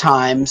lot of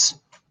times,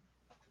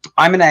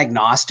 I'm an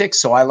agnostic,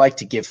 so I like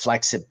to give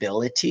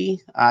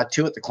flexibility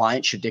to it. The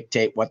client should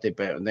dictate what if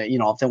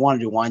they want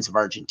to do wines of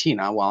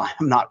Argentina, well,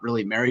 I'm not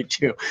really married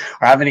to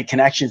or have any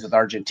connections with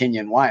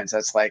Argentinian wines.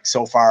 That's like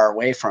so far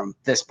away from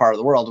this part of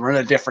the world. We're in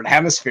a different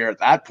hemisphere at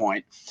that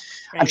point.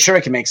 Right. I'm sure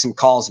I can make some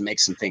calls and make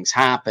some things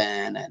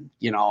happen. And,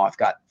 I've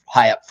got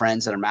high up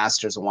friends that are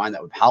masters of wine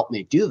that would help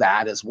me do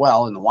that as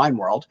well in the wine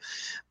world.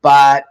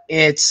 But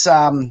it's,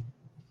 I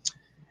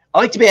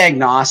like to be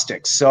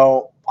agnostic.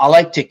 So I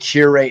like to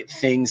curate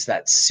things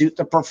that suit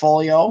the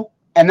portfolio.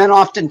 And then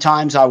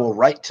oftentimes I will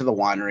write to the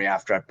winery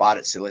after I've bought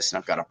it. Say, listen,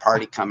 I've got a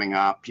party coming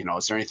up.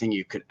 Is there anything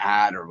you could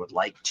add or would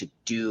like to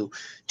do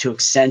to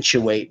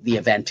accentuate the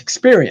event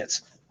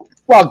experience?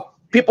 Well,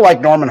 people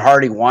like Norman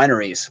Hardy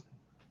Wineries,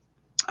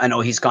 I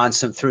know he's gone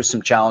through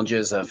some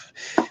challenges of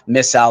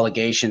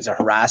misallegations of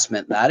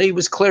harassment that he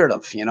was cleared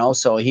of,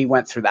 so he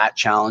went through that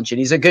challenge, and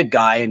he's a good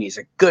guy and he's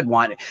a good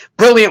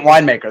brilliant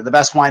winemaker, the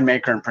best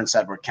winemaker in Prince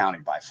Edward County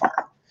by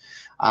far.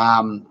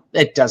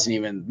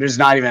 There's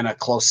not even a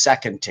close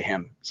second to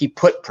him. He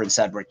put Prince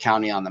Edward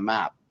County on the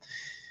map.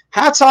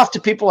 Hats off to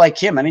people like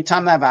him.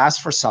 Anytime I've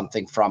asked for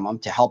something from him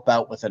to help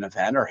out with an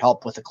event or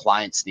help with a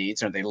client's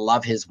needs, or they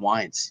love his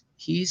wines,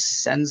 he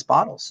sends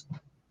bottles.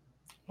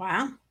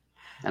 Wow.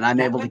 And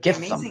I'm able to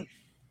gift them.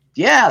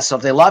 Yeah. So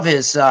if they love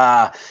his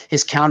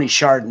county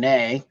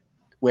Chardonnay,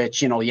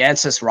 which,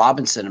 Jancis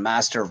Robinson, a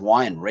master of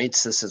wine,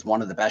 rates this as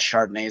one of the best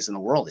Chardonnays in the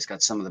world. He's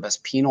got some of the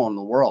best Pinot in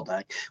the world.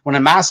 When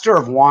a master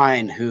of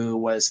wine who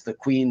was the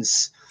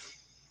Queen's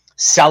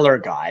cellar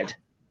guide,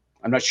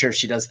 I'm not sure if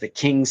she does the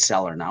King's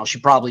cellar now. She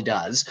probably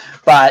does.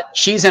 But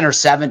she's in her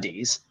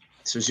 70s,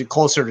 so she's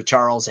closer to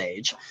Charles'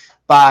 age.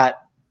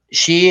 But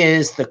she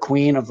is the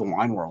queen of the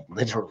wine world,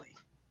 literally,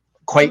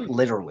 quite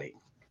literally.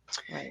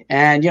 Right.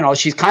 And,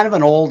 she's kind of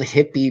an old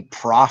hippie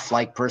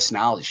prof-like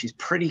personality. She's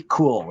pretty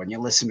cool when you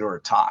listen to her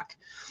talk.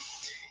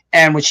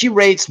 And when she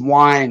rates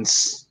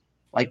wines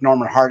like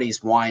Norman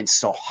Hardy's wines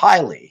so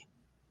highly,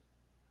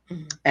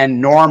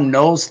 and Norm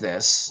knows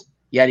this,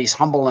 yet he's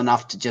humble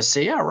enough to just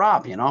say, yeah,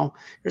 Rob,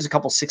 here's a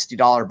couple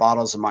 $60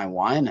 bottles of my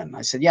wine. And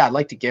I said, yeah, I'd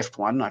like to gift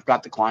one. I've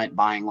got the client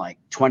buying like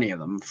 20 of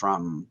them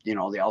from, the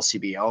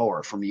LCBO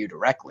or from you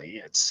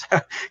directly.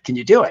 Can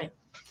you do it?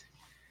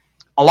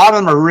 A lot of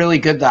them are really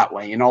good that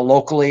way.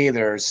 Locally,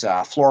 there's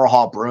Floral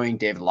Hall Brewing,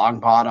 David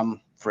Longbottom,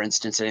 for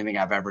instance, anything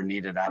I've ever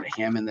needed out of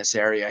him in this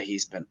area.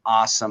 He's been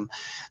awesome.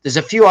 There's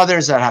a few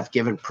others that have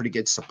given pretty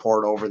good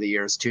support over the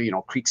years too.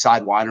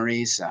 Creekside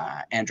Wineries,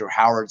 Andrew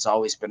Howard's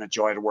always been a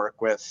joy to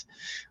work with.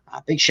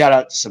 Big shout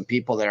out to some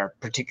people that are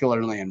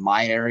particularly in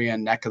my area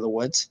and neck of the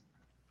woods.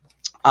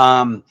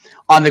 On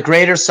the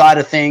greater side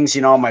of things,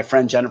 my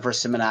friend Jennifer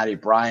Simonati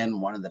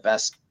Bryan, one of the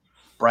best,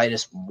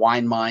 brightest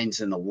wine minds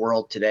in the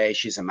world today.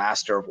 She's a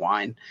master of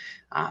wine.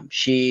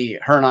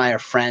 Her and I are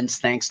friends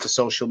thanks to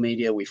social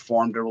media. We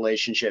formed a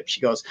relationship.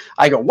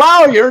 I go,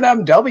 wow, you're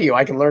an MW.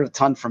 I can learn a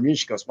ton from you.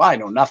 She goes, wow, I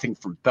know nothing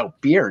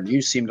about beer, and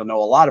you seem to know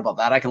a lot about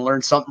that. I can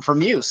learn something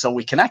from you. So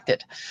we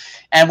connected,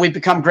 and we've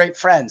become great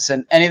friends.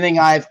 And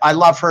I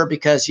love her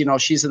because,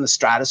 she's in the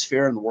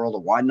stratosphere in the world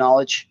of wine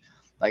knowledge.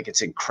 Like,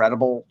 it's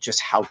incredible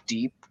just how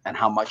deep and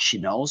how much she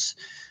knows.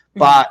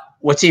 But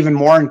what's even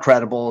more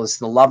incredible is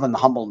the love and the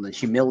humble and the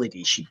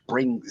humility she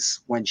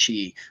brings when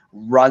she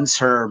runs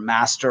her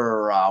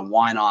master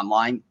wine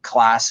online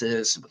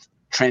classes,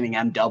 training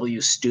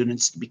MW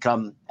students to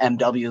become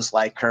MWs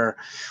like her,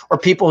 or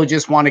people who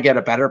just want to get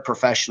a better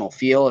professional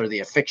feel, or the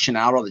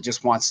aficionado that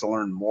just wants to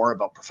learn more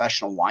about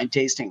professional wine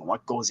tasting and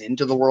what goes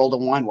into the world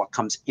of wine, what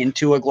comes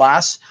into a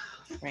glass.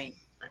 Right.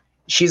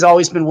 She's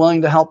always been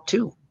willing to help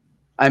too.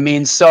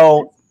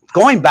 So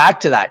going back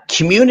to that,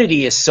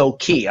 community is so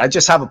key. I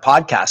just have a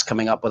podcast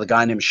coming up with a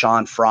guy named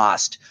Sean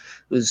Frost,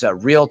 who's a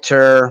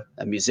realtor,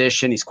 a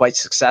musician. He's quite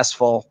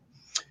successful,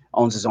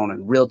 owns his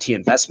own realty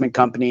investment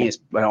company, his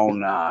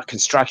own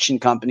construction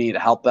company to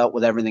help out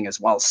with everything, as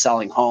well as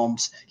selling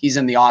homes. He's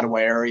in the Ottawa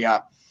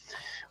area.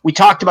 We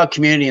talked about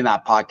community in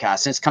that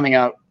podcast, and it's coming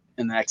out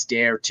in the next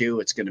day or two.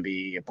 It's going to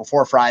be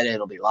before Friday.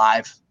 It'll be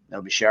live.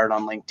 It'll be shared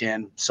on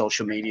LinkedIn,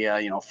 social media,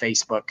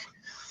 Facebook.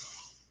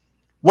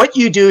 What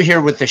you do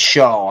here with the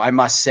show, I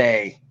must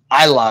say,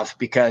 I love,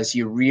 because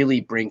you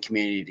really bring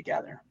community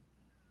together.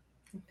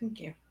 Thank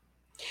you.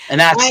 And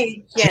that's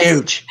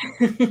huge.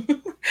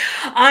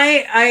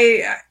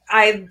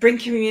 I bring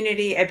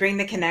community, I bring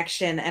the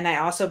connection, and I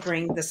also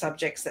bring the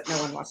subjects that no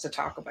one wants to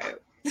talk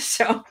about.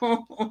 So,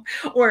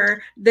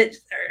 or that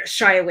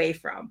shy away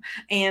from.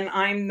 And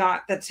I'm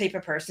not that type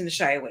of person to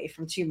shy away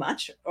from too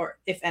much, or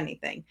if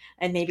anything.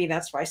 And maybe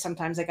that's why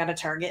sometimes I got a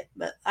target,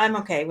 but I'm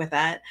okay with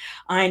that.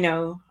 I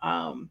know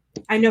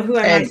who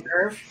I might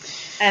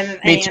serve, and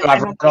me too.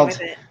 I'm okay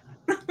with it.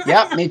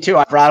 Yeah, me too.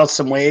 I've rattled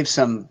some waves,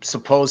 some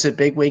supposed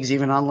bigwigs,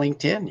 even on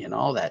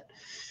LinkedIn.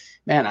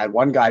 Man, I had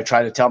one guy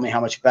try to tell me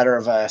how much better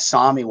of a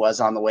som he was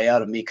on the way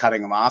out of me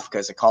cutting him off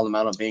because I called him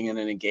out on being in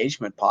an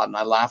engagement pod, and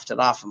I laughed it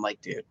off. I'm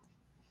like, dude,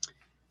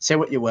 say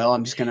what you will.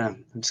 I'm just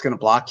gonna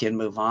block you and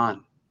move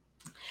on.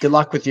 Good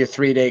luck with your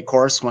 3-day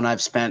course when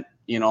I've spent,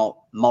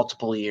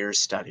 multiple years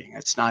studying.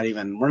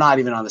 We're not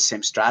even on the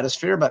same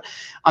stratosphere, but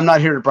I'm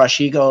not here to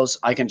brush egos.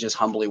 I can just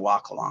humbly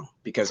walk along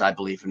because I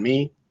believe in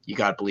me. You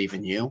got to believe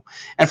in you.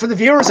 And for the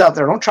viewers out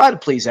there, don't try to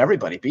please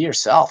everybody. Be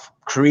yourself.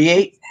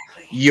 Create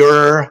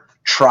your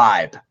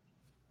tribe.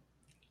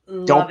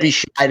 Don't be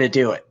shy to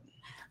do it.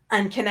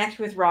 And connect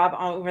with Rob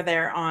over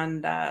there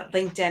on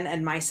LinkedIn,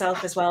 and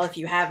myself as well, if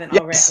you haven't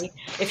already.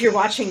 If you're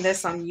watching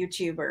this on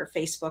YouTube or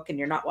Facebook and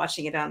you're not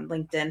watching it on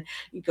LinkedIn,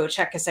 you go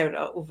check us out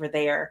over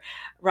there.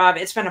 Rob,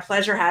 it's been a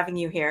pleasure having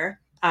you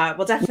here.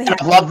 We'll definitely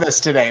I love this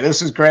today.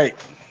 This is great.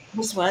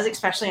 This was,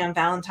 especially on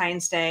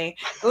Valentine's Day.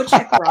 Go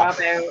check Rob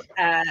out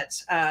at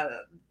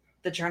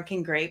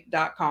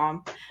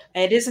thedrunkengrape.com.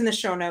 It is in the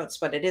show notes,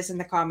 but it is in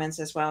the comments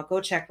as well. Go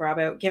check Rob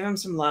out. Give him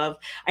some love.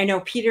 I know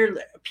Peter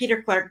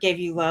Clark gave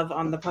you love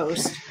on the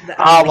post.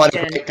 What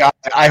a great guy.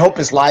 I hope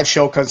his live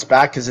show comes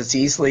back, because it's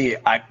easily,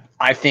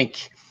 I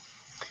think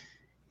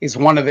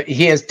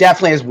he is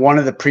definitely one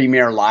of the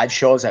premier live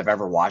shows I've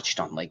ever watched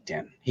on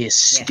LinkedIn. His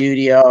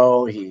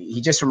studio,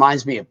 he just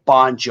reminds me of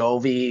Bon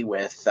Jovi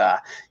with,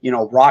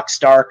 rock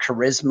star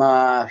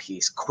charisma.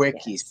 He's quick,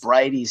 he's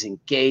bright, he's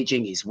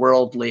engaging, he's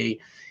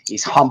worldly.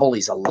 He's humble.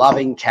 He's a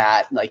loving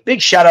cat. Like,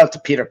 big shout out to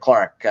Peter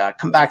Clark.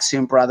 Come back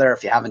soon, brother,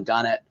 if you haven't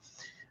done it.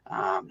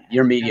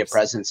 Your media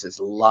presence is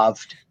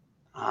loved.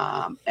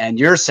 And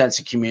your sense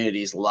of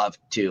community is loved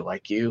too.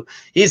 Like you,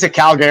 he's a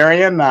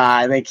Calgarian.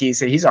 I think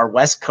he's our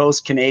West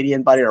Coast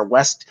Canadian buddy, or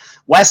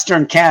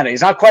Western Canada.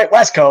 He's not quite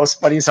West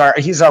Coast, but he's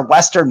our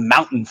Western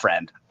mountain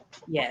friend.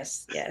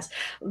 Yes.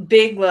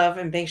 Big love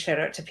and big shout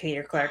out to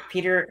Peter Clark.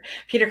 Peter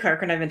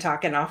Clark and I've been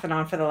talking off and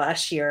on for the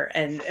last year,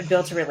 and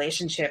built a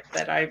relationship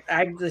that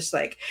I'm just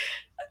like,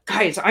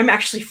 guys, I'm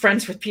actually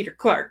friends with Peter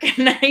Clark,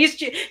 and he's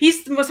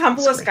the most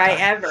humblest guy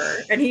ever.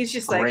 And he's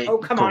just like, oh,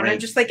 come on, I'm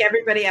just like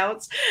everybody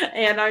else.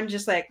 And I'm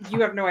just like,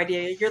 you have no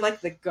idea. You're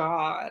like the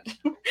god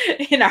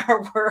in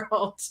our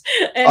world.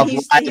 And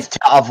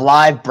of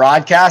live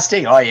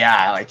broadcasting. Oh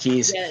yeah, like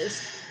he's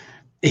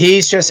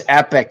just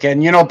epic.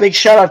 And big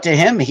shout out to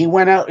him. He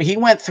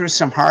went through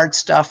some hard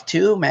stuff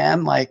too,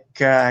 man. Like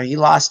he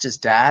lost his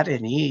dad,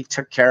 and he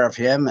took care of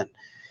him, and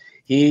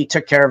he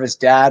took care of his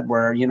dad,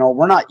 where,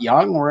 we're not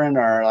young. We're in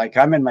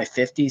I'm in my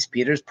 50s.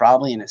 Peter's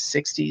probably in his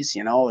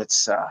 60s.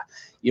 It's,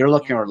 you're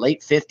looking at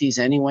late 50s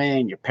anyway.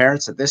 And your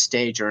parents at this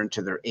stage are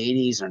into their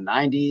 80s or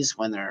 90s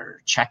when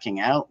they're checking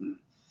out. And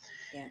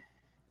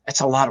it's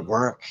a lot of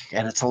work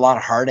and it's a lot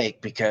of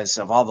heartache because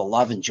of all the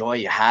love and joy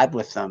you had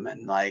with them.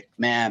 And like,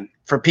 man,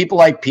 for people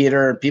like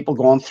Peter and people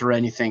going through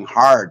anything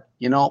hard,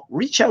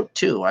 reach out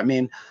too. I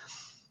mean,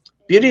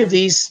 beauty of Yeah.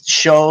 these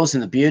shows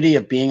and the beauty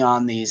of being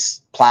on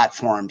these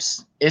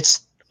platforms,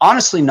 it's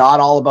honestly not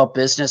all about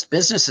business.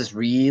 Business is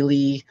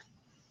really,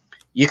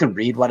 you can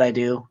read what I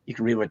do. You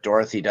can read what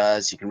Dorothy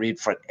does. You can read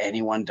what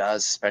anyone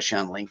does, especially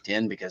on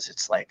LinkedIn, because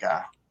it's like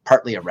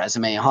partly a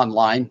resume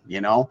online,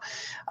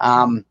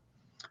 Um,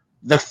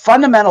 the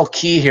fundamental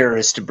key here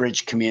is to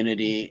bridge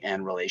community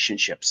and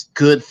relationships.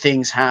 Good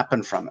things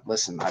happen from it.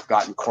 Listen, I've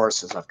gotten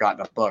courses, I've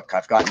gotten a book,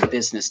 I've gotten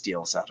business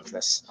deals out of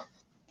this. I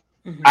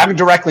Mm-hmm. haven't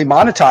directly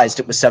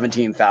monetized it with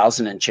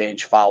 17,000 and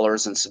change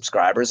followers and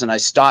subscribers, and I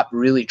stopped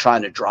really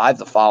trying to drive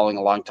the following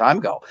a long time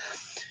ago.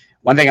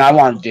 One thing I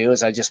want to do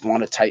is I just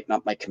want to tighten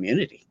up my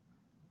community.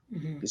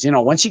 Mm-hmm. Because,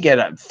 once you get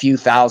a few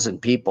thousand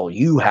people,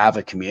 you have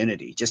a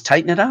community. Just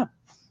tighten it up.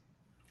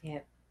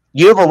 Yeah.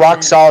 You have a rock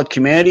And solid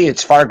community.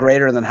 It's far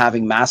greater than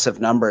having massive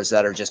numbers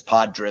that are just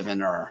pod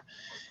driven or,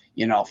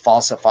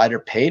 falsified or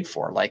paid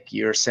for. Like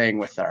you were saying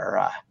with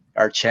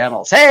our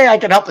channels. Hey, I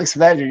can help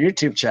expand your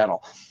YouTube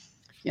channel.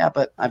 Yeah,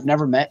 but I've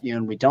never met you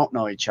and we don't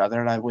know each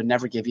other, and I would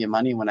never give you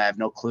money when I have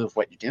no clue of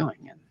what you're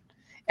doing.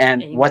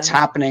 And what's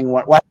amen. happening?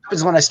 What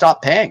happens when I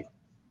stop paying?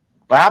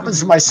 What happens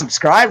to Mm-hmm. my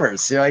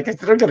subscribers? Like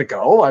they're going to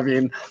go. I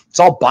mean,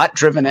 it's all bot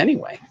driven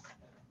anyway.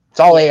 It's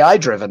all Yeah. AI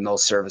driven.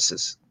 Those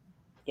services.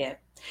 Yeah.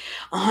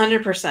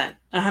 100%.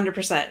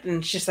 100%. And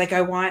it's just like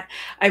I want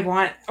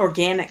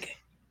organic.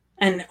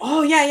 And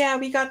oh yeah, yeah,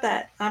 we got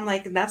that. I'm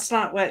like, that's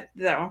not what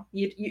no.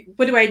 You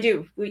what do I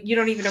do? You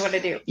don't even know what to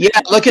do. Yeah,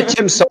 look at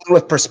Tim Sohn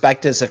with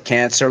Perspectives of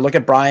Cancer. Look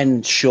at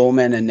Brian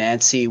Schulman and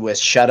Nancy with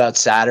Shutout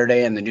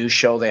Saturday and the new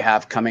show they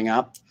have coming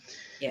up.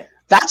 Yeah.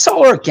 That's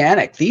all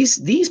organic.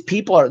 These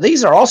people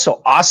are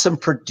also awesome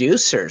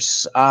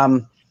producers.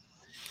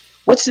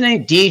 What's the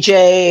name?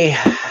 DJ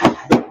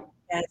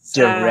Yes.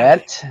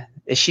 Durrett.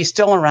 Is she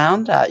still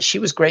around? She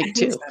was I great think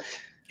too. so.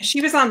 She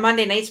was on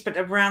Monday nights, but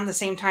around the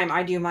same time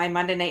I do my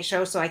Monday night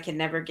show, so I can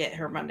never get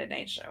her Monday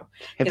night show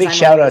A because big I'm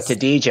shout out to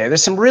always DJ.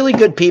 There's some really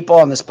good people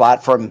on this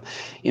platform.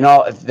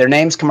 If their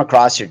names come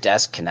across your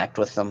desk, connect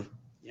with them.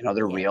 They're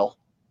yeah, real.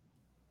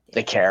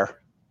 They yeah, care.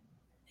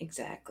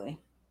 exactly.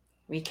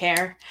 We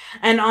care.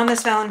 And on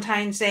this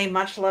Valentine's Day,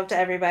 much love to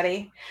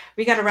everybody.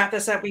 We got to wrap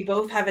this up. We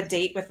both have a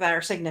date with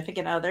our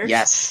significant others.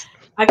 Yes.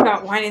 I've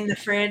got wine in the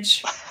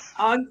fridge.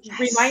 Remind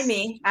Yes.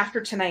 me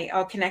after tonight.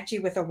 I'll connect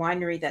you with a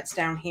winery that's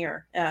down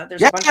here.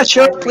 There's a Yeah, bunch yeah, of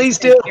sure. wineries Please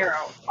in do.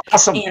 Hero,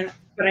 Awesome. and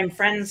but I'm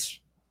friends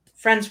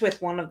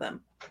with one of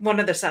them, one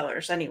of the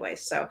sellers, anyway.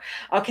 So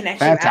I'll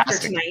connect you after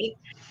Fantastic. tonight.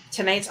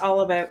 Tonight's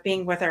all about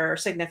being with our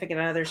significant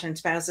others and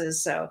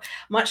spouses. So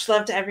much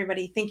love to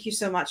everybody. Thank you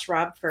so much,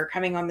 Rob, for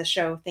coming on the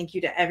show. Thank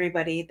you to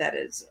everybody that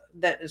is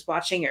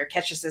watching or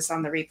catches this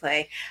on the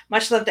replay.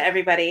 Much love to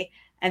everybody,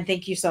 and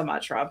thank you so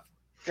much, Rob,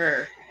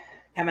 for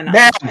coming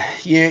Man,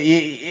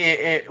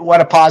 on.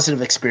 what a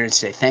positive experience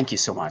today. Thank you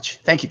so much.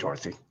 Thank you,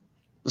 Dorothy.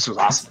 This was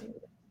awesome.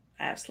 Absolutely.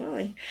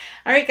 Absolutely.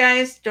 All right,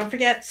 guys. Don't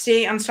forget,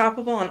 stay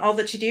unstoppable in all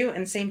that you do,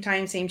 and same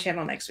time, same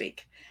channel next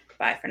week.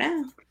 Bye for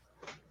now.